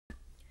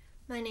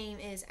My name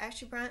is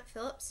Ashleigh Bryant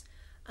Phillips.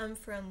 I'm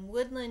from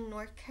Woodland,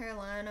 North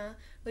Carolina,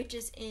 which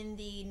is in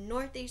the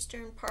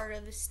northeastern part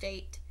of the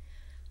state.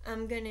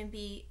 I'm going to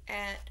be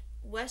at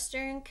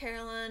Western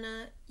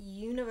Carolina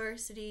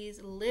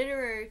University's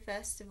Literary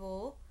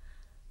Festival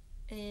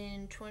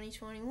in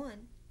 2021.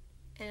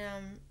 And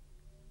I'm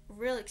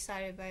real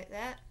excited about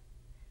that.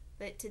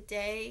 But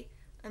today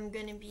I'm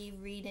going to be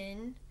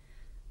reading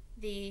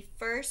the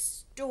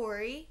first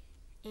story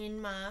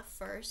in my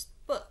first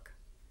book.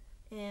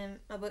 And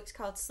my book's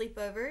called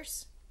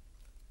Sleepovers.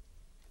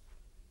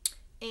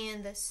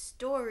 And the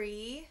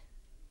story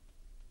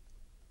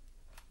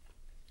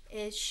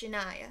is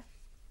Shania.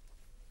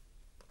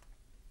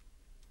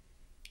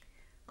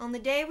 On the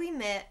day we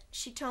met,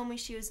 she told me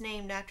she was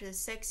named after the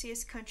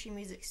sexiest country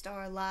music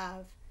star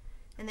alive,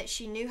 and that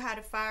she knew how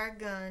to fire a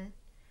gun,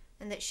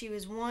 and that she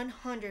was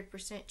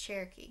 100%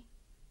 Cherokee.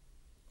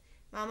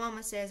 My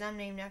mama says I'm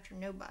named after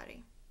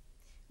nobody.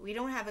 We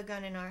don't have a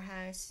gun in our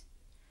house.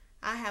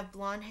 I have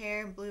blonde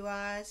hair and blue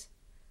eyes.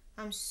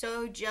 I'm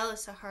so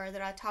jealous of her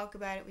that I talk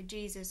about it with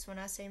Jesus when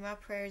I say my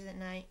prayers at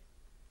night.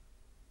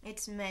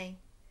 It's May,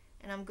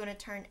 and I'm going to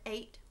turn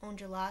 8 on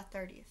July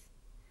 30th.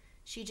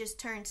 She just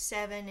turned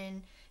 7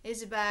 and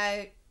is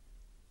about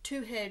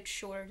 2 heads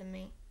shorter than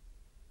me.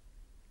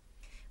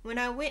 When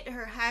I went to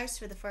her house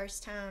for the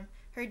first time,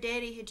 her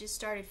daddy had just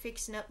started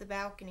fixing up the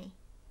balcony.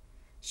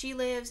 She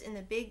lives in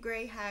the big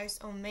gray house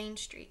on Main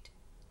Street.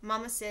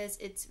 Mama says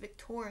it's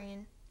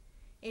Victorian.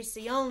 It's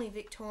the only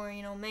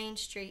Victorian on Main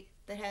Street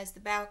that has the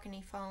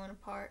balcony falling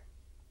apart.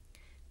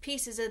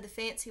 Pieces of the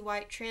fancy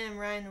white trim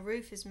around the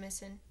roof is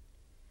missing.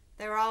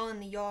 They're all in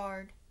the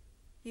yard.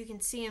 You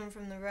can see them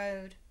from the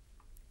road.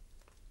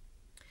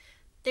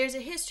 There's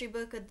a history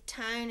book of the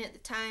town at the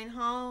town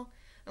hall,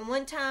 and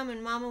one time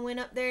when Mama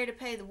went up there to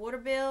pay the water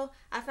bill,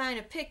 I found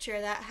a picture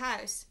of that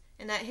house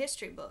in that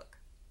history book.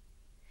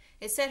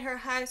 It said her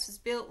house was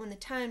built when the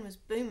town was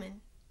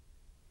booming.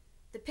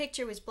 The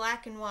picture was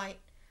black and white,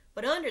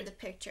 but under the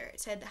picture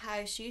it said the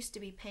house used to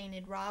be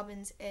painted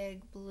robin's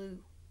egg blue.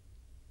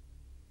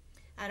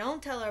 I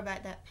don't tell her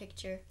about that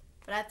picture,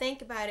 but I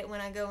think about it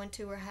when I go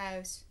into her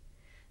house.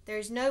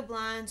 There's no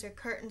blinds or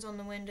curtains on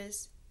the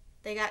windows.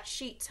 They got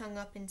sheets hung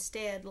up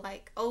instead,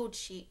 like old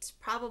sheets,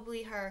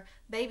 probably her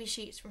baby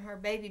sheets from her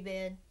baby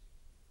bed.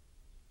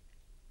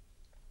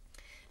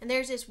 And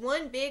there's this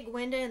one big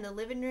window in the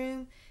living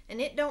room, and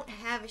it don't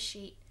have a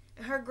sheet,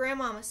 and her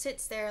grandmama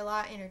sits there a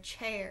lot in her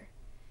chair.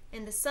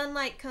 And the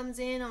sunlight comes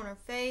in on her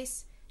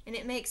face, and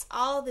it makes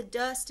all the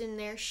dust in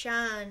there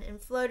shine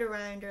and float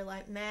around her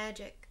like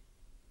magic.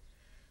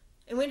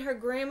 And when her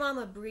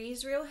grandmama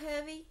breathes real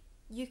heavy,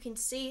 you can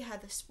see how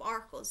the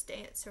sparkles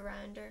dance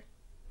around her.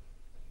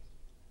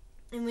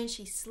 And when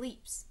she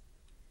sleeps,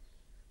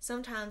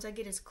 sometimes I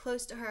get as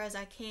close to her as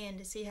I can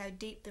to see how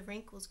deep the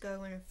wrinkles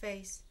go in her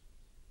face.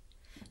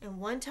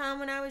 And one time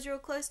when I was real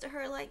close to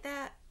her like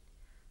that,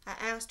 I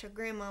asked her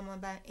grandmama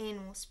about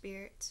animal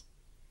spirits.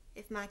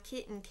 If my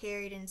kitten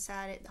carried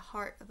inside it the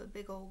heart of a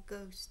big old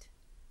ghost.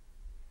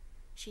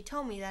 She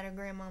told me that her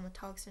grandmama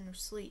talks in her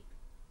sleep,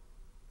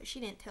 but she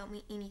didn't tell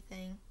me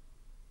anything.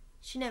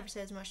 She never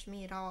says much to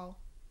me at all.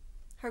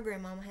 Her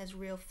grandmama has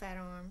real fat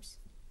arms.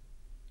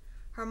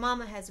 Her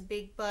mama has a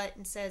big butt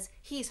and says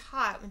he's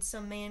hot when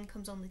some man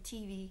comes on the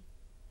TV.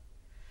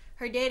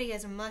 Her daddy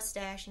has a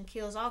mustache and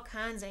kills all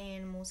kinds of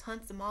animals,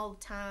 hunts them all the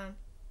time.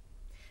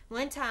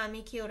 One time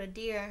he killed a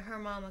deer and her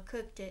mama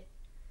cooked it.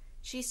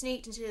 She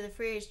sneaked into the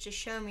fridge to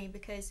show me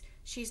because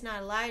she's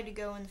not allowed to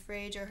go in the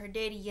fridge or her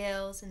daddy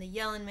yells, and the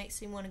yelling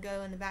makes me want to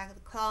go in the back of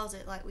the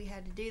closet like we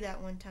had to do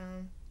that one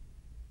time.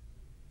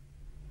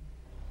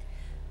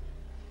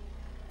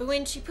 But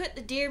when she put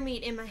the deer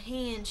meat in my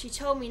hand, she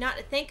told me not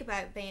to think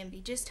about Bambi,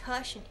 just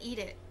hush and eat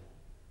it.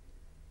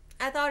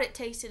 I thought it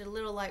tasted a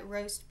little like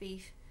roast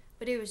beef,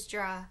 but it was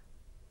dry.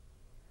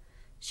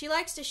 She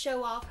likes to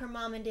show off her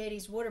mom and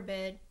daddy's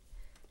waterbed.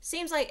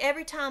 Seems like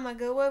every time I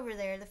go over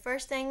there, the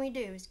first thing we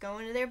do is go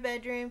into their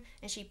bedroom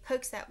and she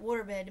pokes that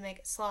waterbed to make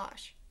it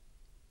slosh.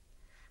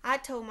 I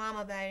told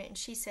Mama about it and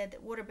she said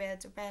that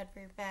waterbeds are bad for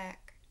your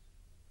back.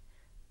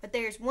 But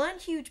there's one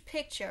huge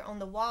picture on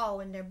the wall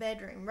in their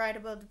bedroom right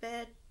above the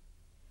bed.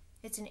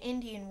 It's an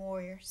Indian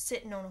warrior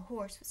sitting on a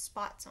horse with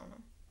spots on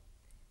him.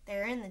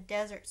 They're in the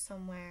desert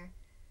somewhere,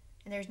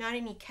 and there's not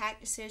any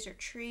cactuses or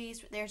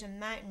trees, but there's a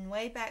mountain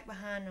way back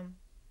behind them.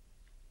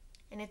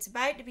 And it's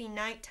about to be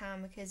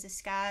nighttime because the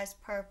sky is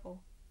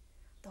purple.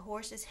 The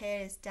horse's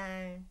head is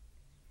down,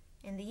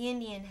 and the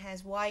Indian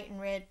has white and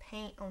red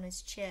paint on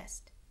his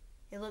chest.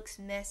 It looks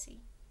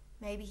messy.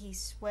 Maybe he's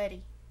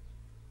sweaty.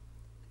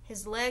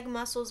 His leg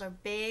muscles are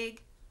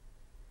big,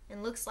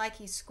 and looks like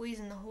he's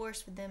squeezing the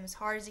horse with them as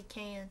hard as he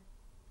can.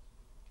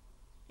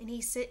 And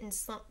he's sitting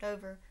slumped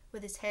over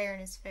with his hair in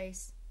his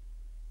face.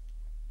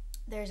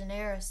 There's an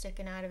arrow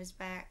sticking out of his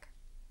back.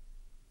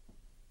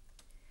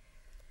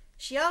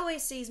 She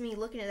always sees me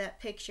looking at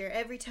that picture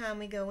every time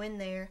we go in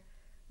there,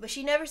 but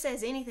she never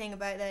says anything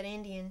about that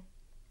Indian.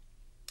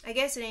 I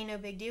guess it ain't no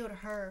big deal to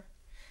her.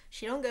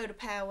 She don't go to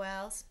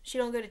powwows. She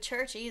don't go to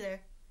church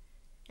either.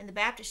 and the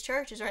Baptist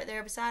church is right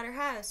there beside her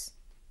house.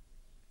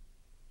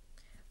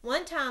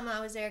 One time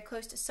I was there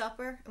close to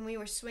supper, and we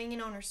were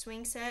swinging on her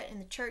swing set, and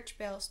the church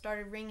bell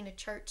started ringing a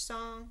church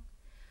song.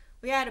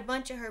 We had a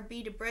bunch of her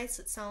beaded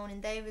bracelets on,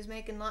 and Dave was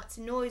making lots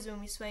of noise when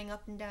we swang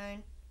up and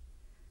down.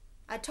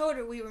 I told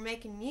her we were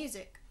making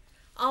music.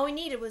 All we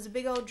needed was a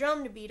big old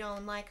drum to beat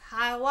on, like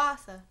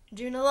Hiawatha,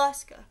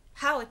 Junaluska,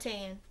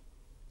 Powhatan.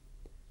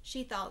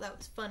 She thought that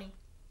was funny.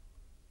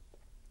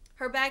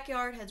 Her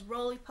backyard has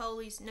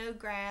roly-polies, no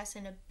grass,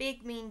 and a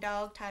big mean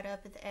dog tied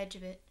up at the edge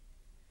of it.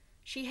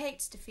 She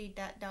hates to feed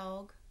that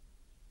dog.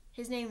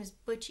 His name is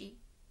Butchie.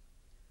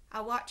 I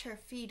watch her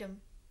feed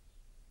him.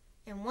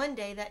 And one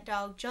day that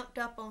dog jumped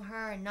up on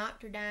her and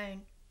knocked her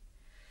down.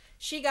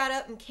 She got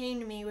up and came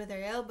to me with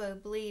her elbow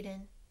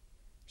bleeding.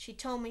 She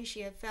told me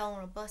she had fell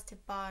on a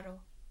busted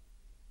bottle.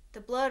 The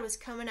blood was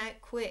coming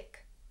out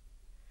quick,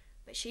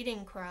 but she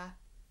didn't cry.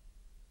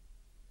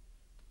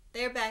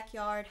 Their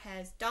backyard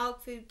has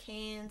dog food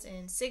cans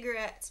and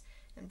cigarettes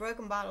and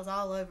broken bottles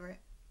all over it.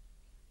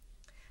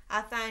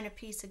 I found a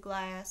piece of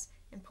glass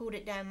and pulled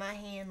it down my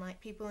hand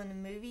like people in the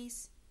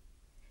movies,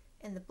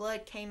 and the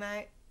blood came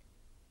out,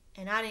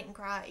 and I didn't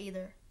cry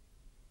either,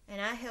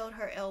 and I held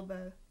her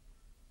elbow.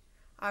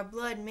 Our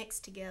blood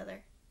mixed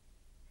together,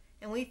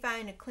 and we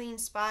found a clean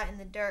spot in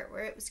the dirt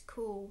where it was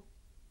cool,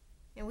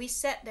 and we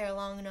sat there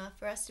long enough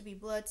for us to be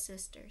blood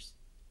sisters.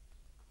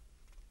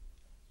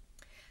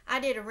 I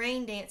did a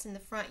rain dance in the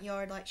front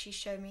yard like she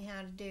showed me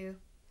how to do.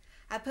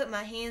 I put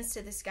my hands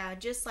to the sky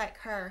just like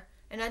her,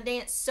 and I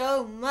danced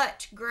so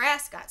much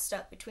grass got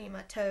stuck between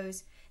my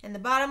toes, and the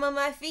bottom of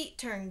my feet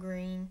turned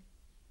green.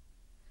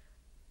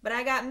 But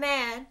I got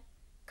mad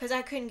 'cause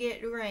I couldn't get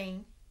it to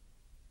rain.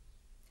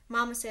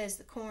 Mama says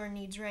the corn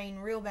needs rain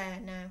real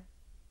bad now.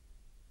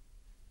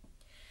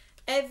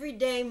 Every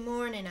day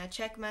morning I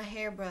check my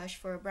hairbrush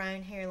for a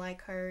brown hair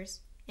like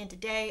hers, and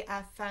today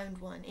I found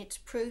one. It's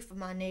proof of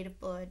my native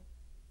blood.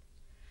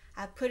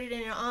 I put it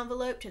in an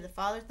envelope to the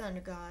Father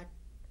Thunder God.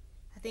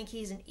 I think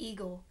he's an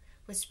eagle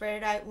with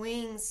spread out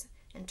wings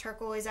and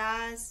turquoise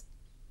eyes.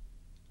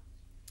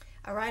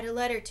 I write a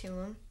letter to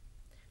him,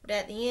 but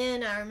at the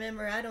end I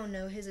remember I don't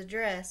know his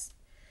address.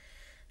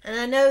 And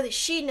I know that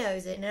she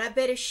knows it, and I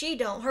bet if she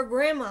don't, her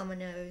grandmama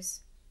knows.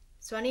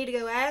 So I need to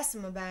go ask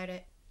him about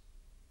it.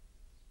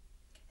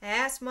 I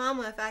asked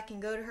Mama if I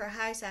can go to her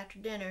house after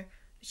dinner,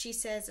 but she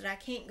says that I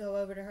can't go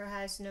over to her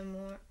house no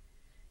more.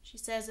 She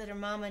says that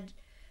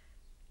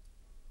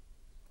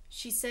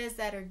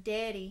her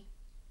daddy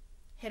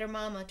hit her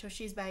mama till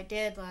she's about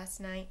dead last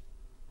night.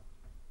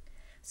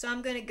 So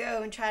I'm going to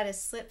go and try to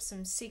slip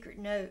some secret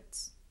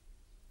notes.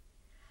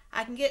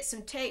 I can get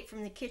some tape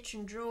from the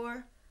kitchen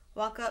drawer,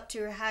 walk up to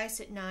her house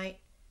at night,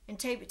 and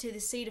tape it to the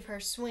seat of her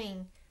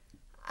swing.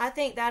 I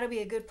think that'll be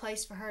a good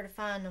place for her to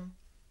find them.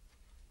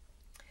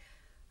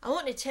 I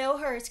want to tell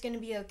her it's going to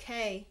be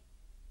okay,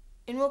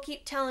 and we'll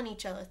keep telling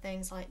each other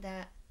things like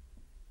that.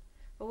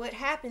 But what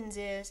happens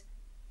is,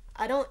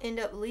 I don't end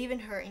up leaving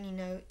her any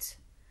notes.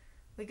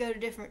 We go to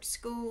different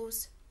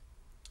schools.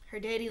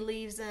 Her daddy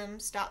leaves them,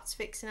 stops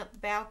fixing up the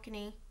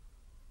balcony.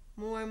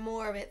 More and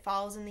more of it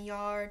falls in the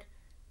yard.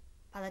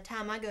 By the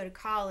time I go to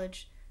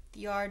college,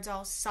 the yard's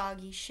all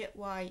soggy, shit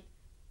white.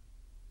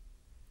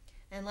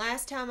 And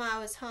last time I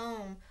was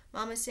home,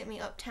 Mama sent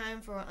me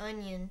uptown for an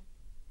onion.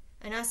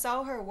 And I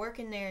saw her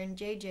working there in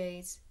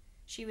JJ's.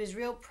 She was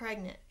real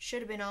pregnant,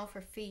 should have been off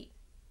her feet.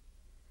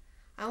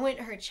 I went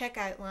to her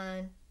checkout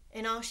line,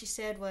 and all she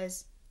said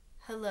was,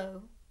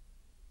 "Hello,"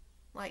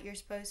 like you're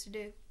supposed to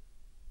do.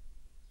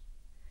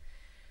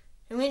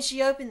 And when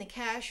she opened the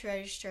cash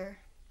register,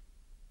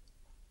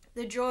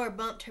 the drawer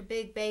bumped her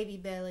big baby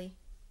belly.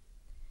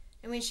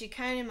 And when she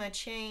counted my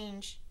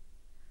change,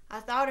 I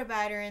thought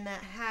about her in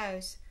that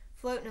house,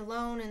 floating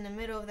alone in the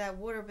middle of that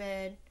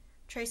waterbed,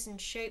 tracing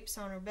shapes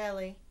on her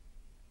belly.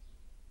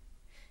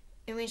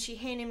 And when she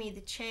handed me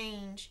the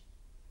change,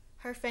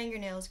 her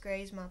fingernails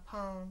grazed my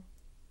palm.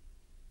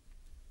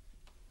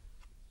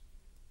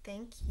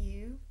 Thank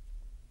you.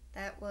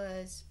 That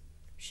was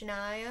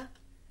Shania,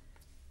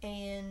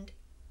 and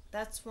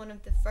that's one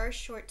of the first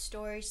short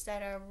stories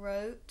that I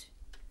wrote.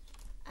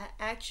 I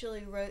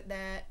actually wrote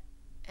that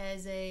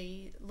as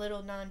a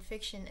little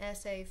nonfiction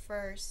essay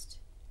first,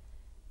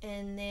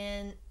 and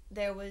then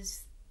there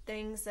was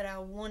things that I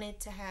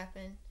wanted to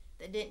happen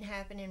that didn't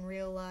happen in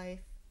real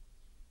life,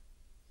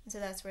 and so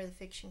that's where the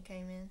fiction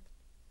came in.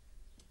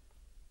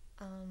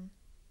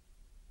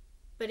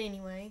 But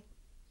anyway,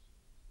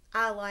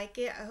 I like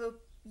it. I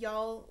hope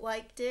y'all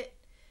liked it,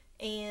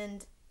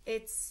 and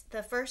it's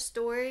the first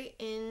story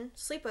in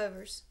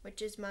Sleepovers,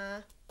 which is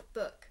my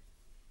book.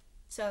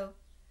 So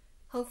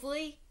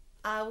hopefully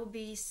I will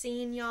be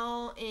seeing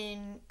y'all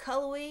in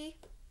Scalawag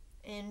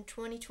in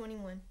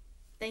 2021.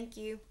 Thank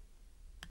you.